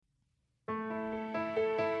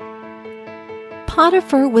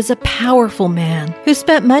Potiphar was a powerful man who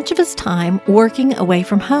spent much of his time working away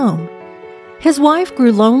from home. His wife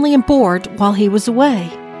grew lonely and bored while he was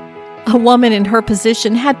away. A woman in her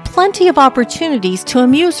position had plenty of opportunities to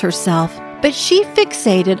amuse herself, but she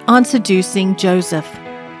fixated on seducing Joseph.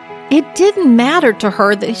 It didn't matter to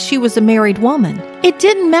her that she was a married woman. It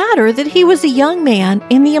didn't matter that he was a young man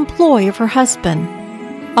in the employ of her husband.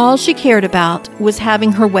 All she cared about was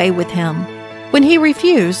having her way with him. When he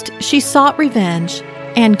refused, she sought revenge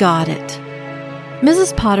and got it.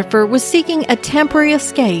 Mrs. Potiphar was seeking a temporary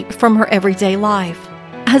escape from her everyday life.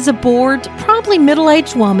 As a bored, probably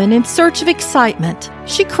middle-aged woman in search of excitement,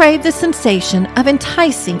 she craved the sensation of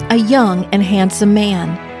enticing a young and handsome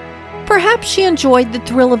man. Perhaps she enjoyed the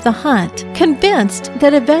thrill of the hunt, convinced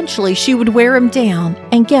that eventually she would wear him down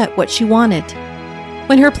and get what she wanted.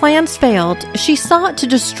 When her plans failed, she sought to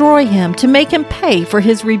destroy him to make him pay for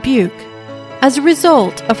his rebuke. As a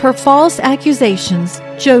result of her false accusations,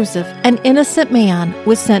 Joseph, an innocent man,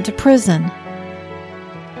 was sent to prison.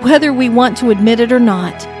 Whether we want to admit it or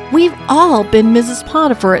not, we've all been Mrs.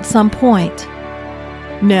 Potiphar at some point.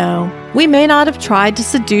 No, we may not have tried to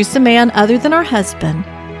seduce a man other than our husband.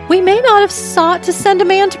 We may not have sought to send a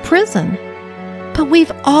man to prison. But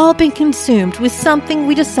we've all been consumed with something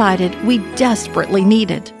we decided we desperately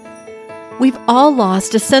needed. We've all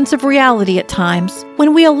lost a sense of reality at times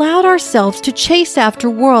when we allowed ourselves to chase after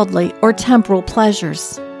worldly or temporal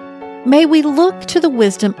pleasures. May we look to the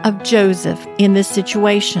wisdom of Joseph in this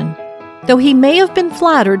situation. Though he may have been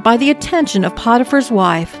flattered by the attention of Potiphar's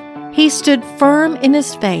wife, he stood firm in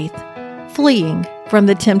his faith, fleeing from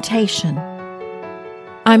the temptation.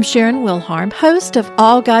 I'm Sharon Wilharm, host of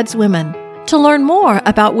All God's Women. To learn more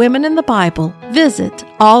about women in the Bible, visit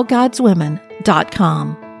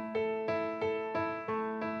allgodswomen.com.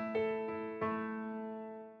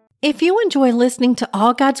 If you enjoy listening to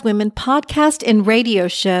All God's Women podcast and radio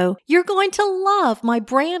show, you're going to love my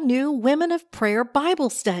brand new Women of Prayer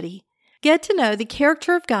Bible study. Get to know the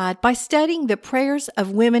character of God by studying the prayers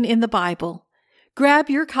of women in the Bible. Grab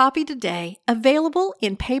your copy today, available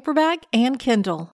in paperback and Kindle.